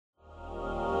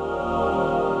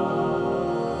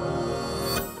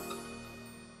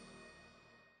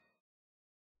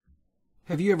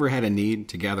Have you ever had a need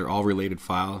to gather all related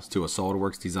files to a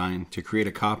SOLIDWORKS design to create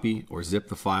a copy or zip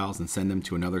the files and send them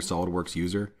to another SOLIDWORKS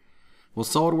user? Well,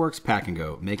 SOLIDWORKS Pack and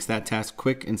Go makes that task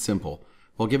quick and simple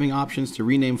while giving options to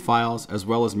rename files as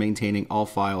well as maintaining all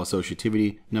file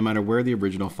associativity no matter where the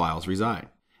original files reside.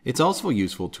 It's also a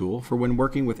useful tool for when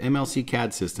working with MLC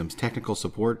CAD systems technical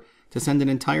support to send an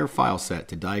entire file set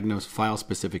to diagnose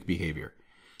file-specific behavior.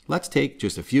 Let's take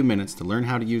just a few minutes to learn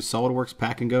how to use SOLIDWORKS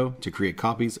Pack and Go to create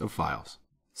copies of files.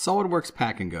 SOLIDWORKS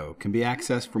Pack and Go can be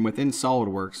accessed from within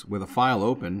SOLIDWORKS with a file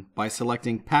open by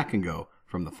selecting Pack and Go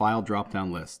from the File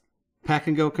drop-down list. Pack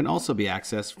and Go can also be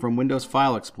accessed from Windows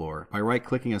File Explorer by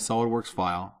right-clicking a SOLIDWORKS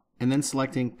file and then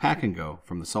selecting Pack and Go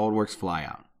from the SOLIDWORKS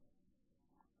flyout.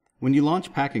 When you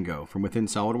launch Pack and Go from within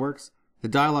SOLIDWORKS, the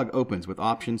dialog opens with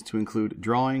options to include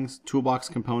drawings, toolbox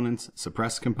components,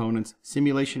 suppressed components,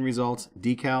 simulation results,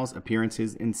 decals,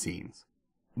 appearances, and scenes.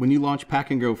 When you launch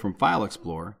Pack and Go from File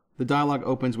Explorer, the dialog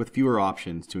opens with fewer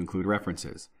options to include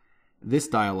references. This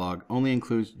dialog only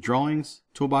includes drawings,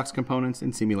 toolbox components,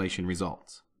 and simulation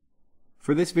results.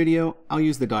 For this video, I'll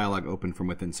use the dialog open from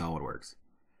within SOLIDWORKS.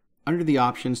 Under the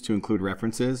options to include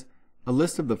references, a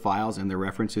list of the files and their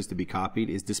references to be copied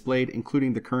is displayed,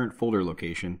 including the current folder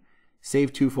location,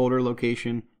 Save To folder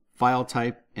location, file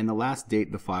type, and the last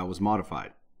date the file was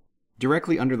modified.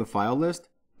 Directly under the file list,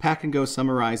 Pack and Go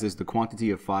summarizes the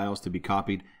quantity of files to be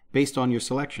copied based on your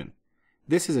selection.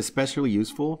 This is especially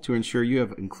useful to ensure you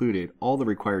have included all the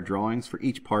required drawings for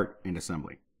each part and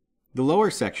assembly. The lower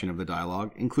section of the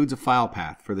dialog includes a file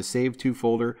path for the Save To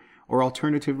folder, or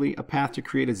alternatively a path to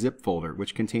create a zip folder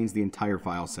which contains the entire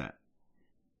file set.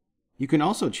 You can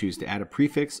also choose to add a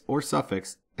prefix or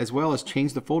suffix as well as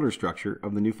change the folder structure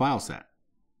of the new file set.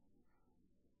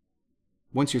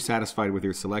 Once you're satisfied with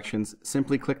your selections,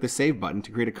 simply click the Save button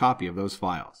to create a copy of those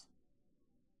files.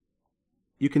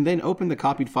 You can then open the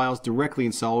copied files directly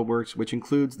in SOLIDWORKS, which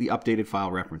includes the updated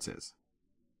file references.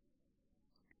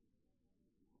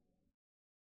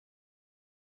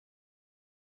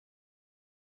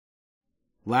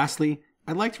 Lastly,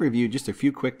 I'd like to review just a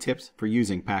few quick tips for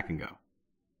using Pack and Go.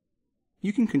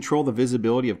 You can control the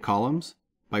visibility of columns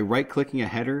by right-clicking a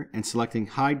header and selecting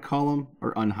Hide Column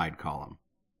or Unhide Column.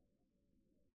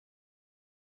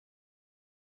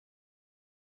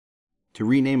 To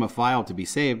rename a file to be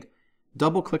saved,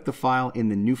 double-click the file in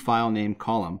the New File Name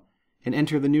column and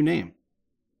enter the new name.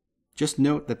 Just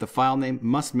note that the file name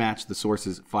must match the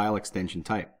source's file extension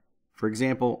type. For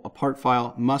example, a part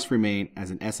file must remain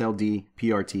as an SLD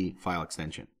PRT file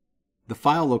extension. The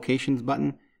File Locations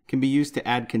button can be used to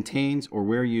add contains or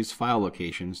where used file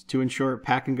locations to ensure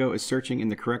Pack and Go is searching in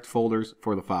the correct folders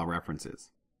for the file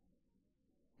references.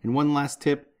 And one last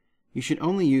tip, you should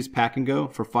only use Pack and Go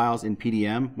for files in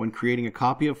PDM when creating a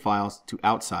copy of files to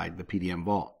outside the PDM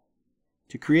vault.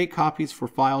 To create copies for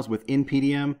files within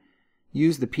PDM,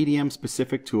 use the PDM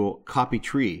specific tool Copy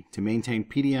Tree to maintain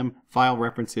PDM file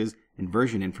references and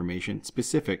version information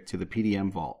specific to the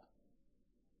PDM vault.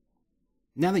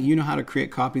 Now that you know how to create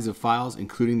copies of files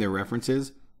including their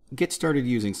references, get started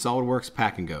using SOLIDWORKS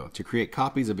Pack and Go to create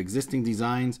copies of existing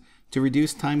designs to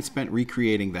reduce time spent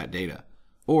recreating that data,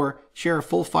 or share a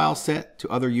full file set to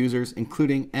other users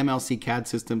including MLC CAD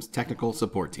Systems technical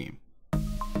support team.